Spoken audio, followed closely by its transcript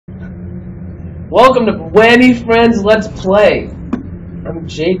Welcome to Whammy Friends Let's Play. I'm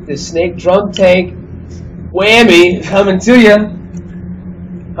Jake, the snake drunk tank. Whammy, coming to you.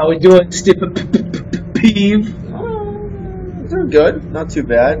 How we doing, Peeve? They're good, not too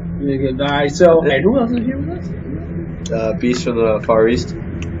bad. Alright, so, hey, who else is here with us? Beast from the Far East.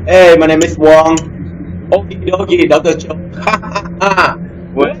 Hey, my name is Wong. Okie dokie, Dr. Joe.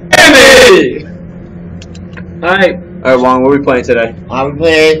 Whammy! Alright. Alright, Wong, what are we playing today? I'm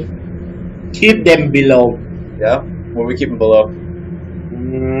playing Keep Them Below. Yeah? What are we keeping below?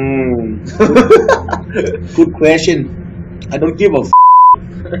 Good question. I don't give a f.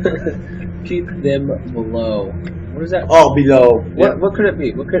 Keep them below. What is that? Oh, below. What could it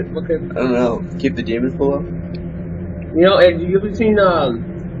be? What could I don't know. Keep the demons below? You know, have you ever seen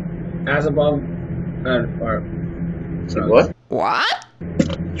As Above or What? What?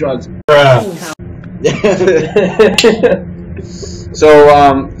 drugs? So,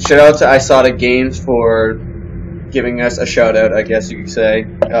 shout out to I Saw the Games for giving us a shout out, I guess you could say,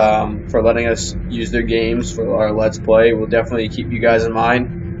 for letting us use their games for our Let's Play. We'll definitely keep you guys in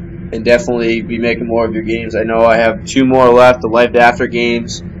mind and definitely be making more of your games. I know I have 2 more left, the Life After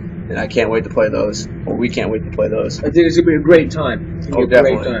games, and I can't wait to play those. Well, we can't wait to play those. I think it's gonna be a great time. It's gonna be a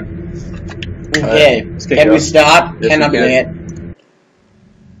great time. Okay, let's kick can it we off. start? Yes, Cannot we can. wait.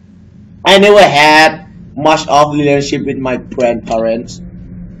 I never had much of relationship with my grandparents.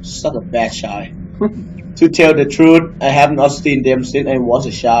 Such a bad child. To tell the truth, I have not seen them since I was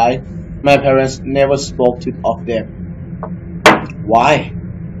a child. My parents never spoke of them. Why?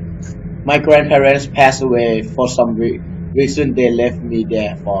 My grandparents passed away for some reason. They left me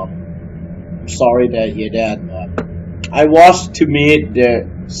their farm. I'm sorry to hear that. I was to meet the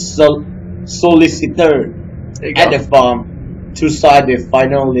solicitor at the farm to sign the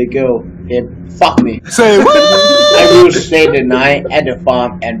final legal paper. Fuck me. Say what? I will stay the night at the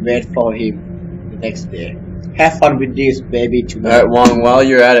farm and wait for him the next day. Have fun with this baby tonight. Alright, Wong, while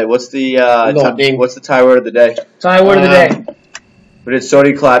you're at it, what's the what's the tie word of the day? Tie word of the day. We did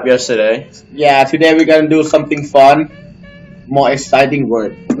Sody Clap yesterday. Yeah, today we're gonna do something fun. More exciting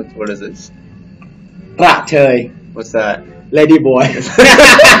word. What is it? ระเทย What's that? Lady boy.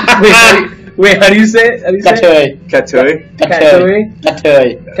 Wait, how do you say it? How do you กระ say เท it? ย Katui? กระเทยกระเทย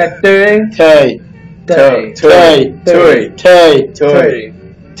Katuri. เทย Toy. เทย Tui. เทย Tui.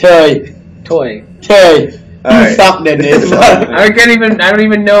 เทย Toy. เทย You Alright. suck, Dennis. I don't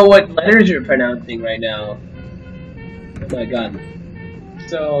even know what letters you're pronouncing right now. Oh my god.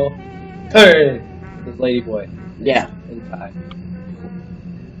 So, hey, this lady boy Yeah. and tie.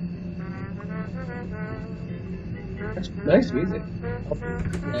 That's nice music.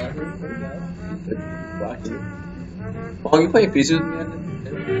 Wong, you playing pieces with me?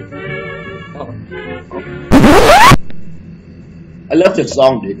 Oh. I love the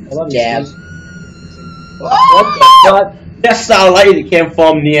song, dude. I love Jazz. What the fuck? That sound like it came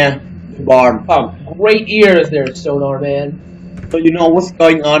from near the barn. Oh, great ears there, Sonar Man. So you know what's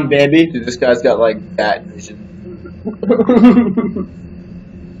going on, baby? Dude, this guy's got like bat vision.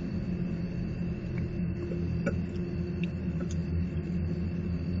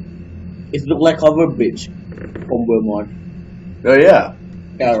 It look like cover bridge from Vermont. Oh yeah.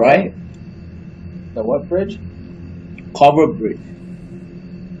 Yeah, right? The what bridge? Cover bridge.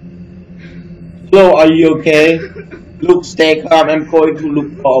 Hello, are you okay? Look, stay calm. I'm going to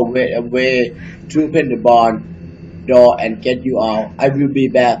look for a way to open the barn door and get you out. I will be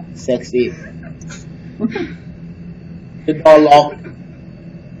back, sexy. The door locked.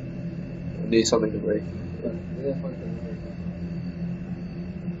 Need something to break.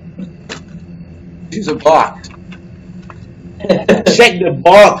 She's a blocked. Check the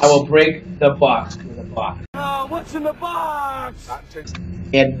box. I will break the box with a box. What's in the box?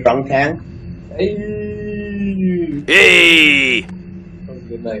 Head drunk tank. Hey. Hey! That was a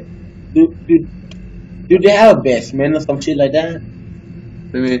good night. Do they have a basement or some shit like that?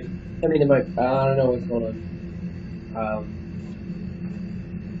 I mean, I mean, it might. I don't know what's going on.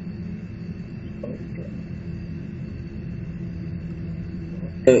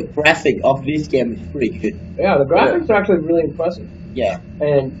 The graphic of this game is pretty good. Yeah, the graphics are actually really impressive, Yeah,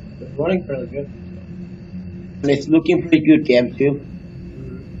 and it's running fairly good. and it's looking pretty good game too.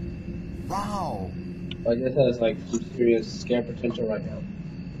 Wow. Like this has like some serious scare potential right now.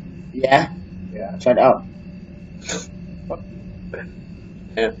 Yeah, Yeah. shut up.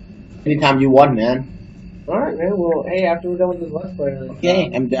 yeah. Anytime you want, man. All right, man. Well, hey, after we're done with this let's play, Okay,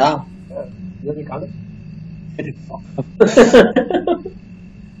 I'm down. you have any comments? Shut the fuck up.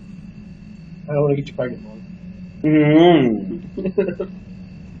 I don't want to get you pregnant, Mom.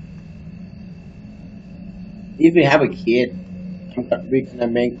 If we have a kid, we're gonna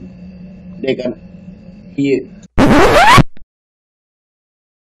make they gonna he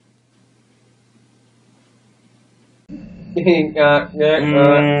fuck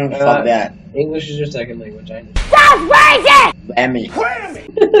that. English is your second language, I know. Whammy.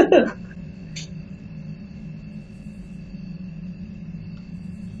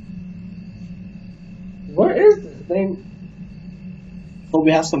 What is this thing? So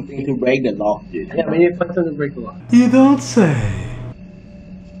we have something to break the lock, dude. Yeah, we need to find something to break the lock. You don't say.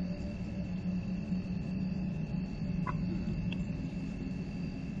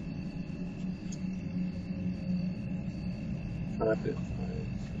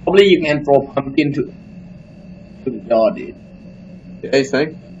 Probably you can throw pumpkin to the door, dude. Yeah, you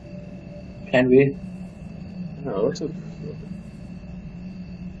think? Can we? No, it's a...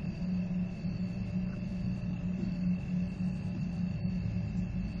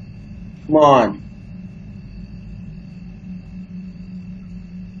 Come on.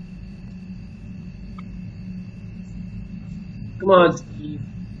 Come on, Steve.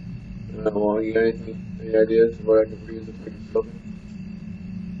 Wong, you got any ideas of what I can reuse to fix this building?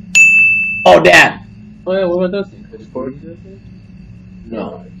 Oh, Dad. Oh yeah, what about those things? Pitchfork?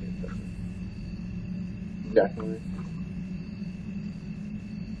 No. I can't touch it. Definitely.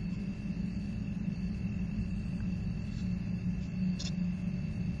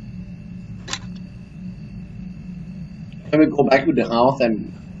 Can we go back to the house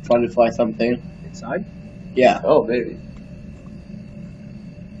and try to find something? Inside? Yeah. Oh, maybe.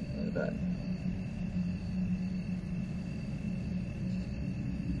 Like that.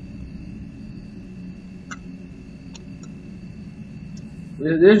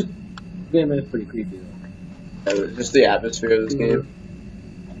 This game is pretty creepy though. Yeah, just the atmosphere of this game.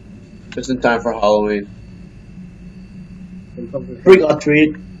 Just in time for Halloween. Trick or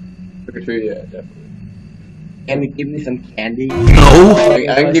treat. Trick or treat, yeah, definitely. Can you give me some candy?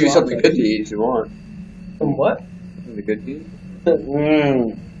 I can give you something good to eat if you want. Some what? Something good to eat?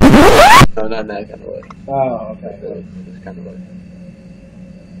 Mmm. No, not in that kind of way. Oh, okay. This kind of way.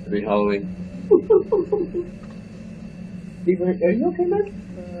 I mean, Halloween. Steve, are you okay,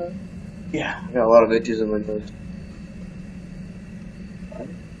 man? Yeah. I got a lot of itches in my nose.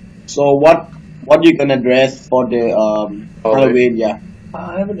 So what you gonna dress for the Halloween? Yeah.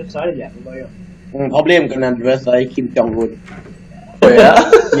 I haven't decided yet. What about you? Probably I'm gonna dress like Kim Jong Un. Oh,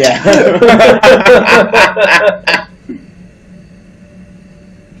 yeah? Yeah.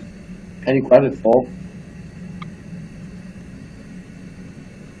 Can you grab the fork?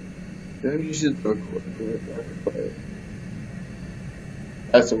 Maybe you should record it.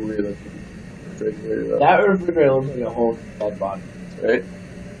 That's a weird looking refrigerator, though. That refrigerator looks like a whole dead body. Right?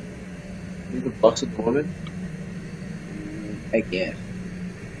 You can bust at the woman? I guess.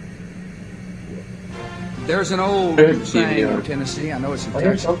 There's an old There's a saying TV on. in Tennessee, I know it's in Oh,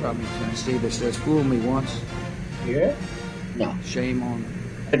 here's Texas, something. probably Tennessee, that says, fool me once, Yeah? No. shame on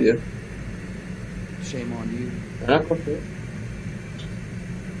I do. shame on you. I'm not going to it.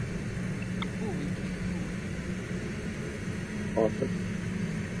 Awesome.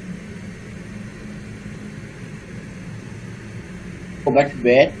 Go back to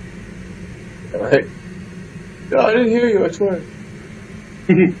bed. Alright. No, I didn't hear you, I swear.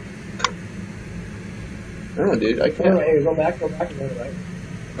 No, dude, I Go can't. right here, go back, and go right.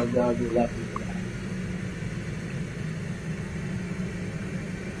 Come down to the left and go back.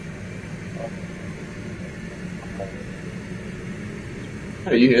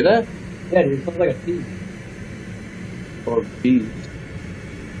 Hey, you hear that? Yeah, dude, it sounds like a thief. Or bees.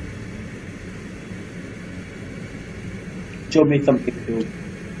 Show me something to.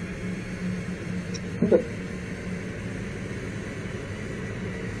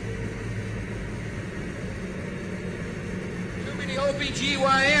 Too many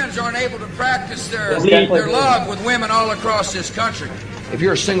OBGYNs aren't able to practice their Definitely. love with women all across this country. If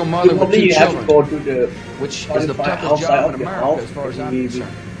you're a single mother with Probably two you have to children, go to the which is the toughest outside job of in the America house, as far as I'm maybe.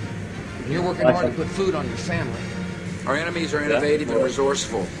 concerned. And you're working Like hard to some- put food on your family. Our enemies are innovative and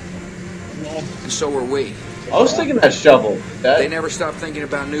resourceful, and so are we. I was thinking that shovel. That, They never stop thinking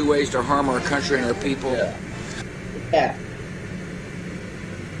about new ways to harm our country and our people. yeah. Yeah.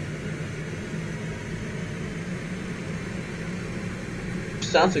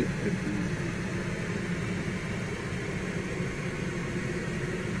 Sounds like.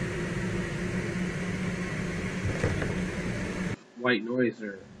 White noise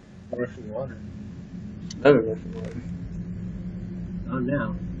or rushing water. Never mentioned water. Not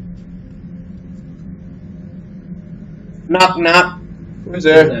now. Knock knock. Who's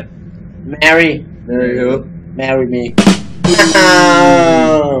there? Marry. Mary who? Marry me.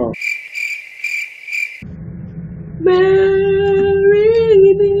 No.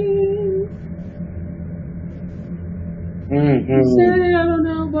 Marry me. Say I don't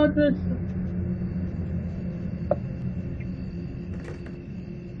know about this.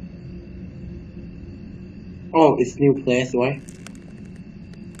 Oh, it's new place, right?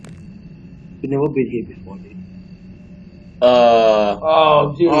 We've never been here before, dude.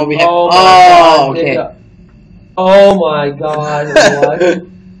 Oh, dude. Oh, we have. Oh, my Oh, God, okay. nigga. Oh my God. What?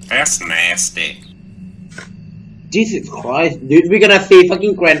 That's nasty. Jesus Christ, dude, we're gonna see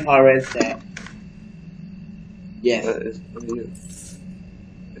fucking grandparents there. Yes. What is you?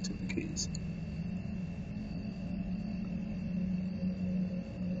 I took the keys.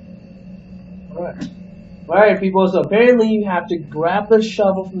 Alright. Alright, people, so apparently you have to grab the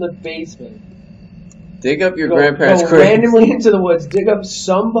shovel from the basement. Dig up your Go grandparents' grave. randomly into the woods, dig up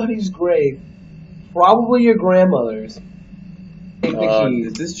somebody's grave, probably your grandmother's. Take the keys.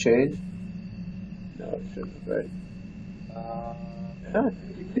 Did this change? No, it shouldn't, right? Yeah,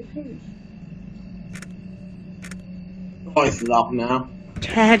 take the keys. Oh, it's locked now.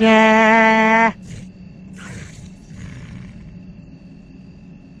 Ta-da!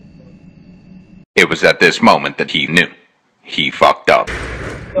 It was at this moment that he knew. He fucked up.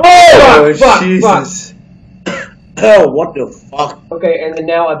 Oh, fuck, Jesus. Oh, what the fuck? Okay, and then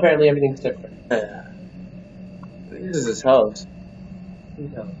now apparently everything's different. Yeah. This is his house.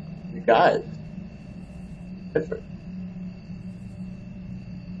 No. The guy. Different.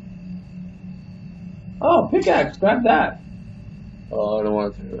 Oh, pickaxe, grab that. Oh, I don't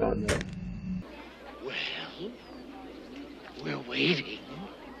want to turn around now. Well, we're waiting.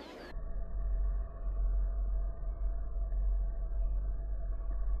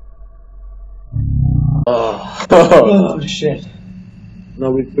 Oh. Oh, shit.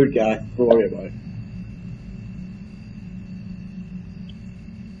 No, we're good, guys. Don't worry about it.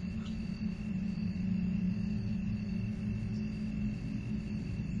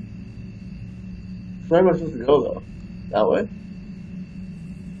 Where am I supposed to go, though? That way?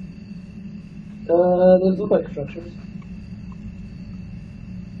 Those look like structures.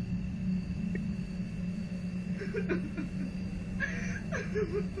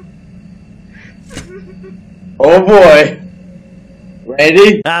 Oh, boy.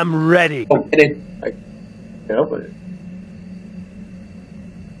 Ready? I'm ready. Oh, get it. I can't open it.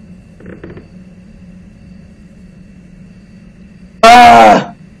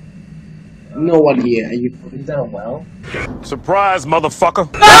 Ah! No one here. Are you? Is that a well? Surprise,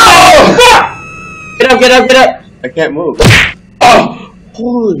 motherfucker. Get up! Get up! Get up! I can't move. Oh!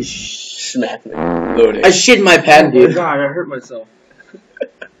 Holy sh! Smack me. Loading. I shit my pants, Oh my dude. God, I hurt myself.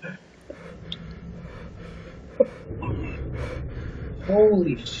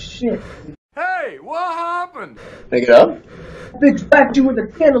 Holy shit. Hey, what happened? Can I get up? Big fat dude with a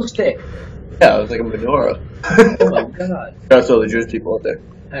candlestick. Yeah, it was like a menorah. Oh my God. That's all the Jewish people out there.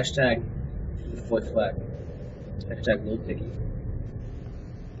 Hashtag white flag. Hashtag low ticky.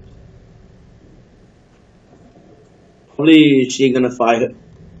 Probably she gonna fight her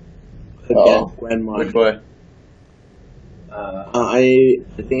Oh. grandma. Which way? I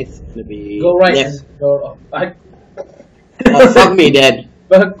think it's gonna be. Go right. Yes. Go. Oh, fuck me, Dad.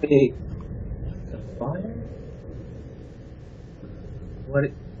 Fuck me. The fire?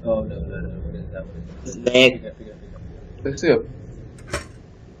 What? Oh no. What is that? What is that? Leg. Figure. Let's go. I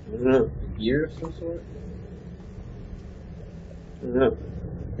don't know. Gear of some sort? I don't know.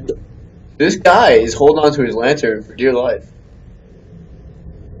 This guy is holding on to his lantern for dear life.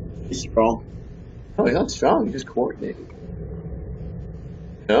 He's strong. No, he's not strong. He's just coordinated.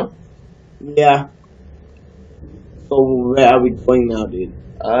 No? Yeah. So where are we going now, dude?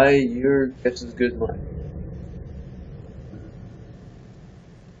 Your guess is as good as mine.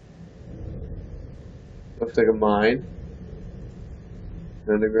 Looks like a mine.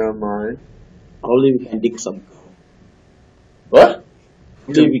 An underground mine. Only we can dig some. What?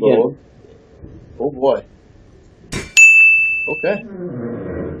 Only we can. Gold. Oh boy. Okay.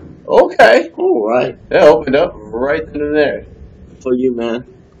 Okay. All right. That opened up right then and there. For you, man.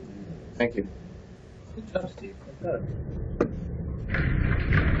 Thank you. Good job, Steve. Good.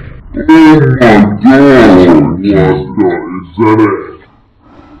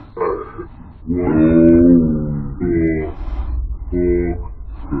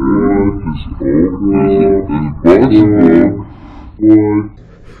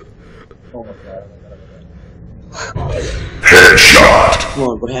 Oh my God. Come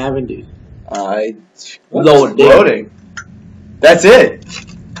on, what happened, dude? Loading. Loading. That's it.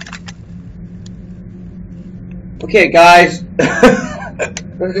 Okay, guys.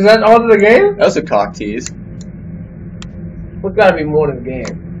 Is that all of the game? That was a cock tease. There's gotta be more to the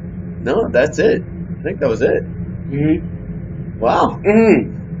game. No, that's it. I think that was it. Mm-hmm. Wow.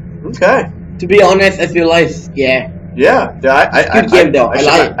 Mm-hmm. Okay. To be honest, I feel like, yeah. Yeah, I Good game though. I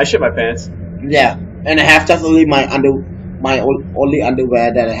like it. I shit my pants. Yeah, and I have just only my only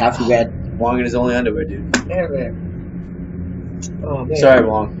underwear that I have to wear. Wong in his only underwear, dude. Yeah, man. Oh man. Sorry,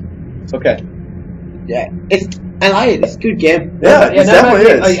 Wong. It's okay. Yeah, I like it. It's a good game. Yeah, it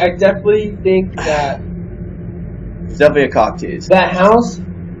definitely is. I definitely think that It's definitely a cock tease. that house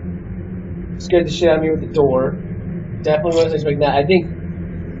scared the shit out of me with the door. Definitely wasn't expecting that. I think,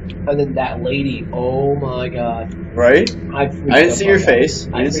 and then that lady. Oh my god. Right? I didn't see your face.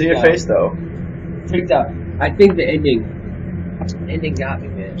 I didn't see your face though. Freaked out. I think the ending got me,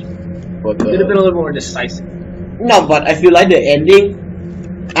 man. What Could have been a little more decisive. No, but I feel like the ending.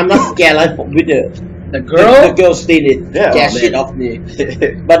 I'm not scared like with The girl. the girl still it Yeah, scare oh, shit off me.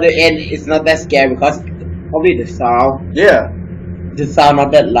 But the end is not that scary because probably the sound. Yeah. The sound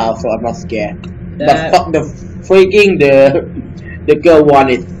not that loud, so I'm not scared. That- But fuck the freaking the girl one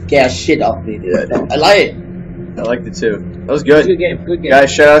is scare shit off me. Yeah. So I like it. I liked it too. That was good. Good game. Good game. Guys,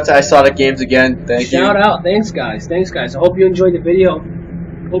 shout out to I Saw the Games again. Thank you. Shout out. Thanks, guys. I hope you enjoyed the video.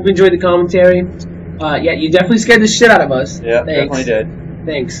 Hope you enjoyed the commentary. Yeah, you definitely scared the shit out of us. Yeah, Thanks. definitely did.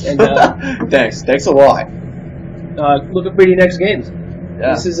 Thanks. And Thanks a lot. looking for your next games.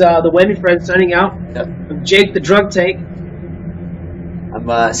 Yeah. This is the Whammy Friends signing out. Yep. I'm Jake the Drug Tank.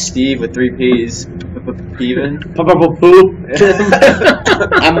 I'm Steve with 3 P's. Peven. Poop.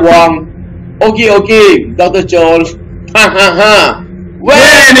 I'm Wong. Okay, Dr. Jones. Ha ha ha.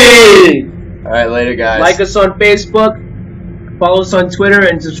 Whammy! Alright, later guys. Like us on Facebook, follow us on Twitter,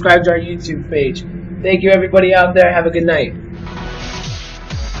 and subscribe to our YouTube page. Thank you, everybody out there. Have a good night.